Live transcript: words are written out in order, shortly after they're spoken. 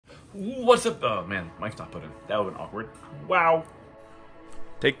What's up? Oh man, mic's not put in. That would've been awkward. Wow.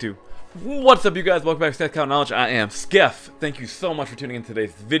 Take two. What's up, you guys? Welcome back to Skeffscomicknowledge. I am Skeff. Thank you so much for tuning in to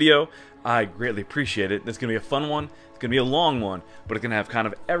today's video. I greatly appreciate it. This is gonna be a fun one. It's gonna be a long one, but it's gonna have kind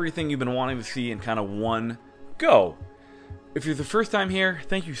of everything you've been wanting to see in kind of one go. If you're the first time here,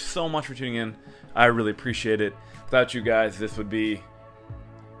 thank you so much for tuning in. I really appreciate it. Without you guys, this would be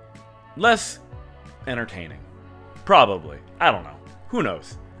less entertaining. Probably. I don't know. Who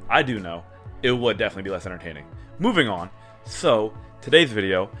knows? I do know it would definitely be less entertaining. Moving on. So, today's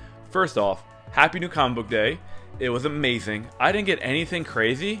video, first off, happy new comic book day. It was amazing. I didn't get anything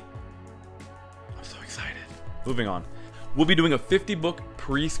crazy. I'm so excited. Moving on. We'll be doing a 50-book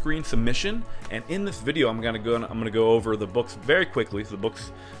pre-screen submission, and in this video I'm gonna go over the books very quickly. So the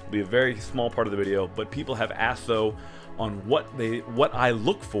books will be a very small part of the video, but people have asked though on what I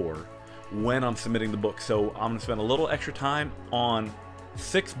look for when I'm submitting the book. So I'm gonna spend a little extra time on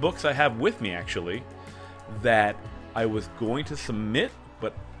 6 books I have with me actually that I was going to submit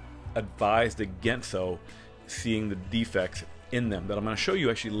but advised against so seeing the defects in them that I'm going to show you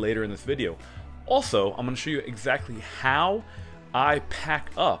actually later in this video. Also, I'm going to show you exactly how I pack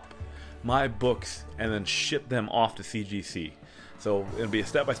up my books and then ship them off to CGC. So it'll be a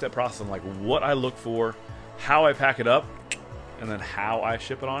step-by-step process on like what I look for, how I pack it up, and then how I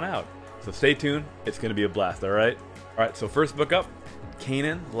ship it on out. So stay tuned, it's going to be a blast, alright? Alright, so first book up,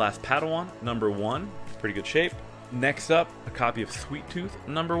 Kanan, The Last Padawan, #1, pretty good shape. Next up, a copy of Sweet Tooth,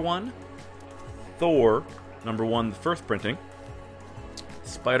 #1. Thor, #1, the first printing.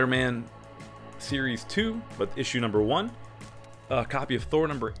 Spider-Man Series 2, but issue #1. A copy of Thor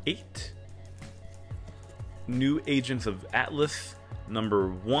 #8. New Agents of Atlas,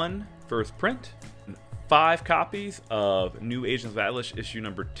 #1, first print. 5 copies of New Agents of Atlas, issue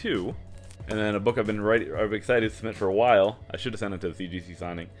 #2. And then a book I've excited to submit for a while. I should have sent it to the CGC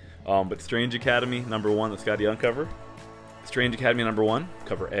signing. But Strange Academy #1, the Scott Young cover. Strange Academy #1,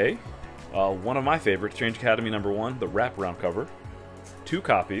 cover A. One of my favorites, Strange Academy #1, the wraparound cover. 2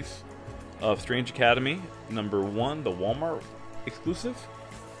 copies of Strange Academy #1, the Walmart exclusive.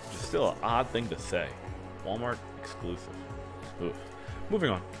 Which is still an odd thing to say. Walmart exclusive. Ugh.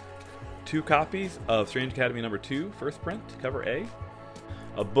 Moving on. 2 copies of Strange Academy #2, first print, cover A.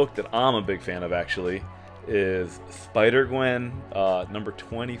 A book that I'm a big fan of actually is Spider-Gwen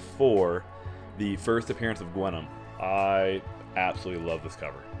 #24, the first appearance of Gwenom. I absolutely love this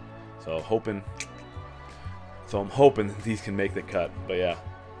cover. So I'm hoping these can make the cut. But yeah,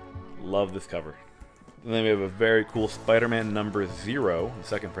 love this cover. And then we have a very cool Spider-Man #0, the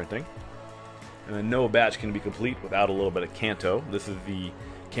second printing. And then no batch can be complete without a little bit of Kanto. This is the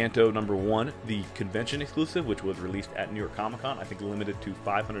Kanto #1, the convention exclusive, which was released at New York Comic Con. I think limited to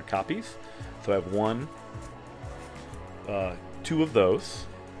 500 copies. So I have 2 of those.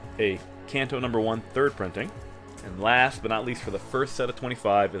 A Kanto #1, third printing. And last but not least, for the first set of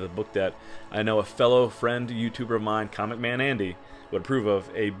 25, is a book that I know a fellow friend, YouTuber of mine, Comic Man Andy, would approve of.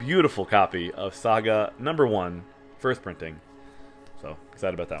 A beautiful copy of Saga #1, first printing. So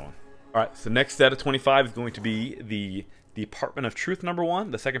excited about that one. All right, so next set of 25 is going to be the Department of Truth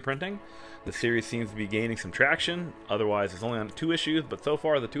 #1, the second printing. The series seems to be gaining some traction. Otherwise, it's only on 2 issues, but so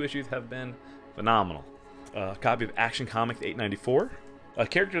far the 2 issues have been phenomenal. A copy of Action Comics 894. A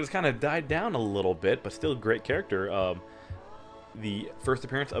character that's kind of died down a little bit, but still a great character. The first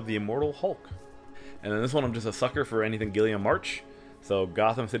appearance of the Immortal Hulk. And then this one, I'm just a sucker for anything Gilliam March. So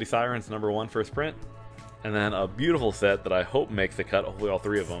Gotham City Sirens #1, first print. And then a beautiful set that I hope makes the cut, hopefully all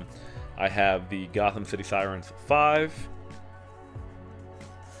 3 of them. I have the Gotham City Sirens 5,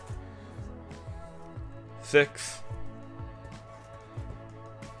 6,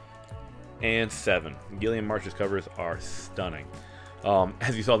 and 7. Gilliam March's covers are stunning.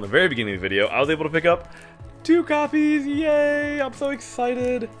 As you saw in the very beginning of the video, I was able to pick up 2 copies. Yay! I'm so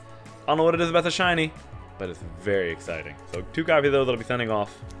excited. I don't know what it is about the shiny, but it's very exciting. So 2 copies of those that I'll be sending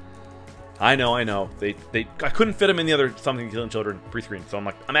off. I know. I couldn't fit them in the other Something Killing Children pre-screen, so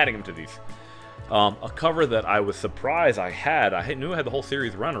I'm adding them to these. A cover that I was surprised I had. I knew I had the whole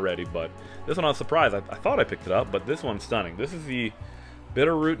series run already, but this one I was surprised. I thought I picked it up, but this one's stunning. This is the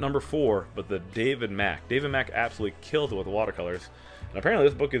Bitterroot #4, but the David Mack. David Mack absolutely kills it with watercolors. And apparently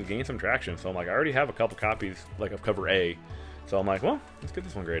this book has gained some traction, so I'm like, I already have a couple copies like of cover A. So I'm like, well, let's get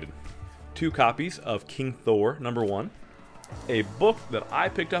this one graded. 2 copies of King Thor #1. A book that I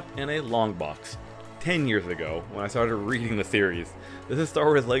picked up in a long box 10 years ago when I started reading the series. This is Star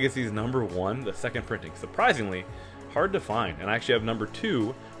Wars Legacy's #1, the second printing. Surprisingly hard to find. And I actually have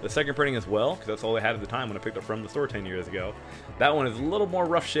 #2, the second printing as well, because that's all I had at the time when I picked up from the store 10 years ago. That one is a little more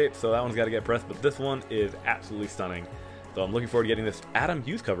rough shape, so that one's got to get pressed, but this one is absolutely stunning. So I'm looking forward to getting this Adam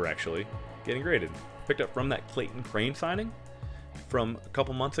Hughes cover, actually, getting graded. Picked up from that Clayton Crane signing from a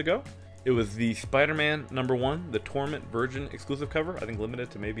couple months ago. It was the Spider-Man #1, the Torment Virgin exclusive cover, I think limited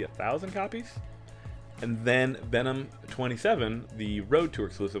to maybe 1,000 copies. And then Venom 27, the Road Tour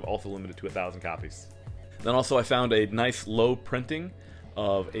exclusive, also limited to 1,000 copies. Then also I found a nice low printing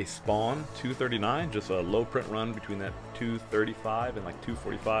of a Spawn 239, just a low print run between that 235 and like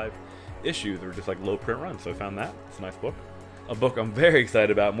 245 issues. They were just like low print runs, so I found that. It's a nice book. A book I'm very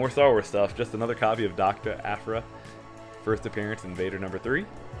excited about, more Star Wars stuff, just another copy of Dr. Aphra, first appearance in Vader #3.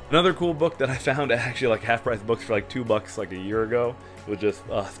 Another cool book that I found at actually like half price books for like $2 like a year ago was just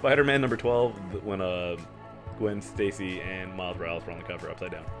Spider-Man #12 when Gwen Stacy and Miles Morales were on the cover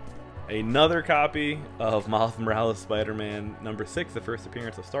upside down. Another copy of Miles Morales Spider-Man #6, the first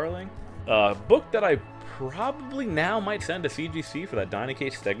appearance of Starling. A book that I probably now might send to CGC for that Donny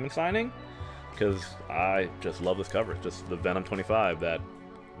Cates Stegman signing, because I just love this cover. It's just the Venom 25, that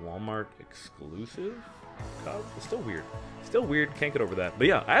Walmart exclusive cover. It's still weird. Still weird, can't get over that. But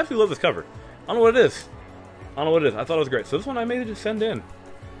yeah, I absolutely love this cover. I don't know what it is. I thought it was great. So this one I may just send in.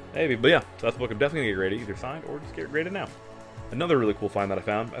 Maybe. But yeah, so that's the book I'm definitely going to get graded, either signed or just get graded now. Another really cool find that I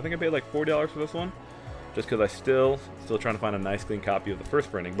found. I think I paid like $4 for this one, just because I still trying to find a nice clean copy of the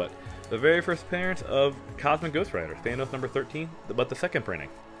first printing, but the very first appearance of Cosmic Ghost Rider, Thanos #13, but the second printing.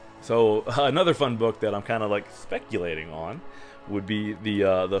 So another fun book that I'm kind of like speculating on would be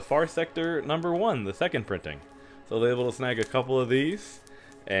the Far Sector #1, the second printing. So they're able to snag a couple of these,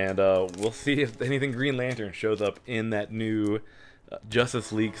 and we'll see if anything Green Lantern shows up in that new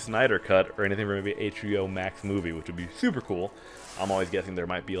Justice League Snyder cut, or anything from maybe HBO Max movie, which would be super cool. I'm always guessing there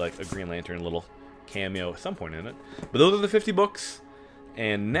might be like a Green Lantern little cameo at some point in it. But those are the 50 books,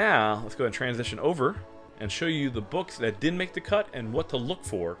 and now let's go ahead and transition over and show you the books that didn't make the cut and what to look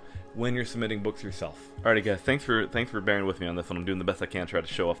for when you're submitting books yourself. Alrighty guys, thanks for bearing with me on this one. I'm doing the best I can to try to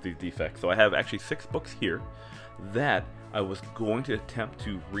show off these defects. So I have actually 6 books here that I was going to attempt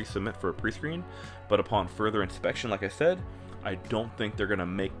to resubmit for a pre-screen, but upon further inspection, like I said, I don't think they're going to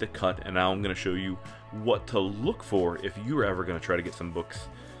make the cut, and now I'm going to show you what to look for if you're ever going to try to get some books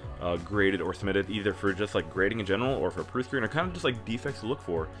graded or submitted, either for just like grading in general or for pre-screen, or kind of just like defects to look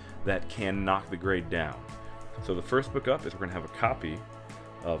for that can knock the grade down. So the first book up is we're going to have a copy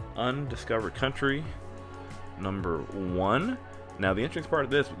of Undiscovered Country #1. Now the interesting part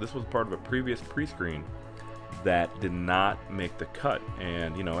of this was part of a previous pre-screen that did not make the cut,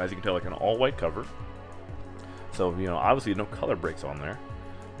 and you know, as you can tell, like an all-white cover. So, you know, obviously no color breaks on there,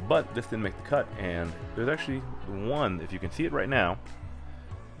 but this didn't make the cut, and there's actually one, if you can see it right now,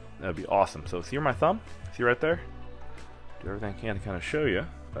 that would be awesome. So see my thumb? See right there? Do everything I can to kind of show you,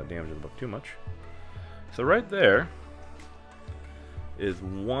 without damaging the book too much. So right there is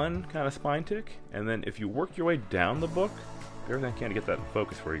one kind of spine tick, and then if you work your way down the book, do everything I can to get that in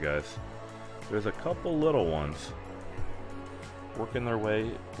focus for you guys. There's a couple little ones working their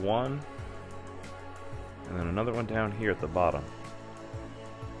way, one, and then another one down here at the bottom.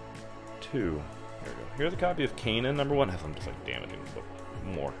 2. Here we go. Here's a copy of Kanan #1. As I'm just like damaging the book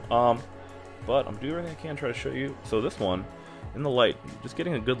more. But I'm doing everything I can to try to show you. So this one, in the light, just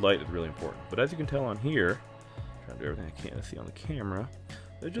getting a good light is really important. But as you can tell on here, trying to do everything I can to see on the camera,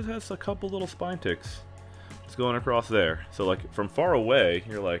 it just has a couple little spine ticks just going across there. So like from far away,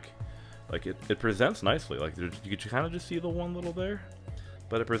 you're like it presents nicely. Like you can kind of just see the one little there.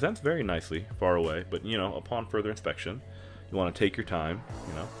 But it presents very nicely far away, but you know, upon further inspection, you want to take your time,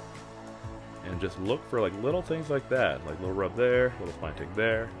 you know, and just look for like little things like that, like little rub there, little spine tick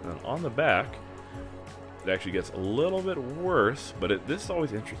there, and then on the back, it actually gets a little bit worse, but this is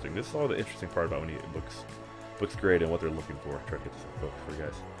always interesting. This is all the interesting part about when you get books graded and what they're looking for. Try to get this in focus for you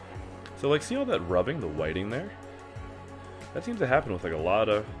guys. So like, see all that rubbing, the whiting there? That seems to happen with like a lot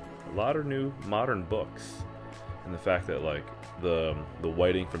of new modern books, and the fact that like the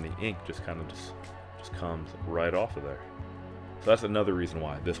whiting from the ink just kind of just comes right off of there. So that's another reason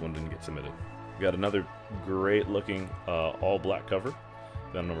why this one didn't get submitted. We got another great looking all black cover,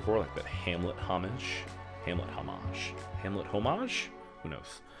 down #4, like that Hamlet homage. Who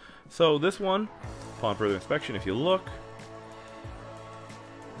knows? So this one, upon further inspection, if you look,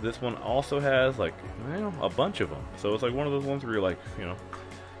 this one also has like, you know, a bunch of them. So it's like one of those ones where you're like, you know,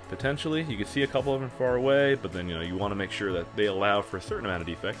 potentially you can see a couple of them far away, but then, you know, you want to make sure that they allow for a certain amount of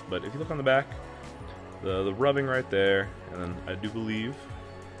defects. But if you look on the back, the rubbing right there, and then I do believe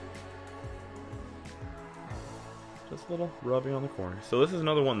just a little rubbing on the corner. So this is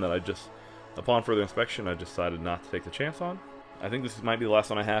another one that I just, upon further inspection, I decided not to take the chance on. I think this might be the last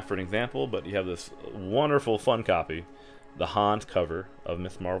one I have for an example, but you have this wonderful fun copy, the Hans cover of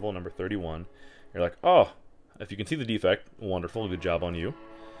Miss Marvel #31. You're like, oh, if you can see the defect, wonderful, good job on you.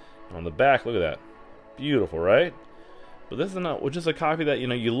 And on the back, look at that. Beautiful, right? But this is not just a copy that, you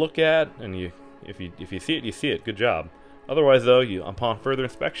know, you look at, and if you see it, you see it. Good job. Otherwise, though, upon further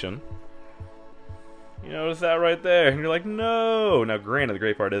inspection, you notice that right there, and you're like, no. Now, granted, the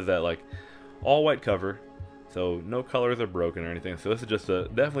great part is that, like, all white cover, so no colors are broken or anything. So this is just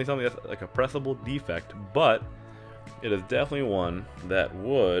definitely something that's like a pressable defect, but it is definitely one that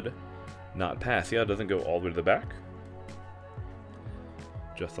would not pass. See how it doesn't go all the way to the back?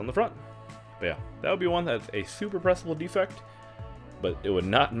 Just on the front. But yeah, that would be one that's a super pressable defect, but it would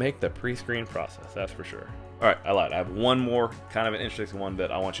not make the pre-screen process, that's for sure. Alright, I lied. I have one more kind of an interesting one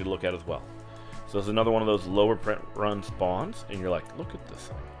that I want you to look at as well. So this is another one of those lower print run spawns, and you're like, look at this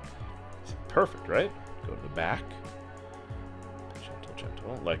thing. It's perfect, right? Go to the back. Gentle,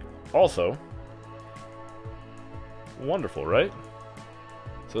 gentle. Like, also, wonderful, right?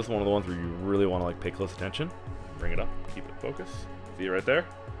 So this is one of the ones where you really want to like pay close attention. Bring it up, keep it focused. See it right there?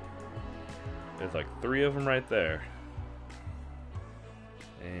 There's like 3 of them right there.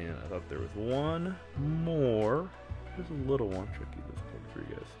 And I thought there was one more. There's a little one. Try to keep this for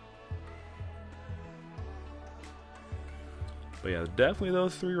you guys. But yeah, definitely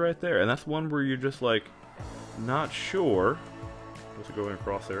those 3 right there. And that's one where you're just like not sure. Just going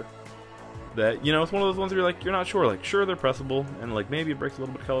across there. That, you know, it's one of those ones where you're like, you're not sure. Like, sure, they're pressable, and like maybe it breaks a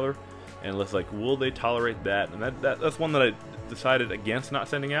little bit of color. And it's like, will they tolerate that? And that's one that I decided against not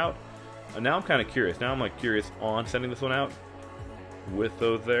sending out. And now I'm kind of curious. Now I'm like curious on sending this one out with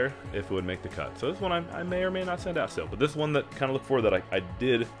those there, if it would make the cut. So this one I may or may not send out still. But this one that kind of look for that I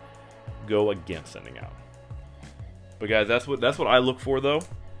did go against sending out. But guys, that's what I look for though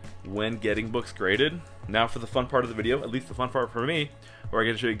when getting books graded. Now for the fun part of the video, at least the fun part for me, where I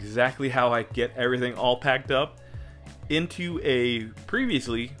get to show you exactly how I get everything all packed up into a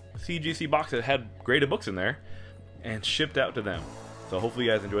previously CGC box that had graded books in there and shipped out to them. So hopefully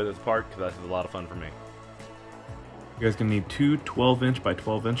you guys enjoy this part, because that's a lot of fun for me. You guys gonna need 2 12-inch by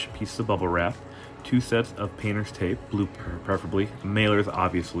 12-inch pieces of bubble wrap, 2 sets of painter's tape, blue preferably, mailers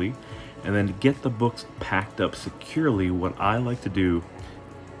obviously, and then to get the books packed up securely, what I like to do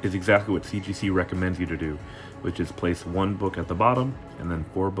is exactly what CGC recommends you to do, which is place 1 book at the bottom and then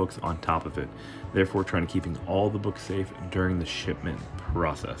 4 books on top of it, therefore trying to keeping all the books safe during the shipment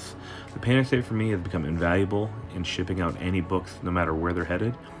process. The painter's tape for me has become invaluable in shipping out any books no matter where they're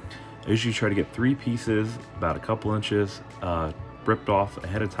headed. I usually try to get 3 pieces about a couple inches ripped off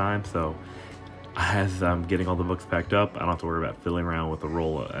ahead of time, so as I'm getting all the books packed up, I don't have to worry about fiddling around with the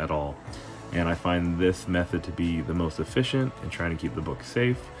roll at all. And I find this method to be the most efficient in trying to keep the book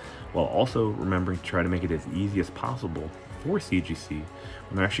safe, while also remembering to try to make it as easy as possible for CGC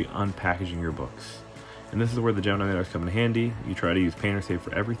when they're actually unpackaging your books. And this is where the Gemini mailers come in handy. You try to use painter's tape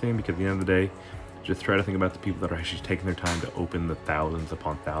for everything, because at the end of the day, just try to think about the people that are actually taking their time to open the thousands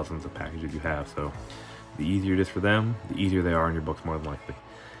upon thousands of packages you have. So the easier it is for them, the easier they are on your books more than likely.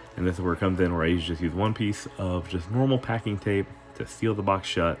 And this is where it comes in, where I usually just use 1 piece of just normal packing tape to seal the box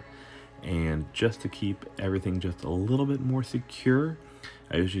shut, and just to keep everything just a little bit more secure,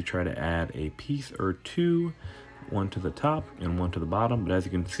 I usually try to add a piece or 2, 1 to the top and 1 to the bottom. But as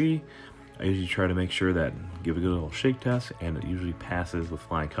you can see, I usually try to make sure that, give a good little shake test, and it usually passes with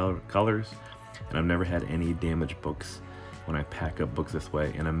flying colors. And I've never had any damaged books when I pack up books this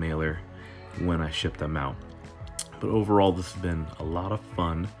way in a mailer when I ship them out. But overall, this has been a lot of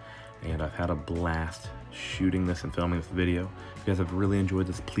fun, and I've had a blast shooting this and filming this video. If you guys have really enjoyed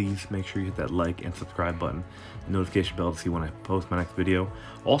this, please make sure you hit that like and subscribe button and notification bell to see when I post my next video.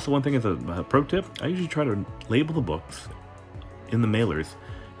 Also, one thing is a pro tip, I usually try to label the books in the mailers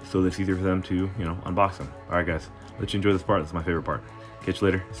so that it's easier for them to, you know, unbox them. Alright guys, let you enjoy this part. This is my favorite part. Catch you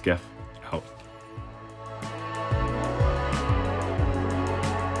later. Skeff out.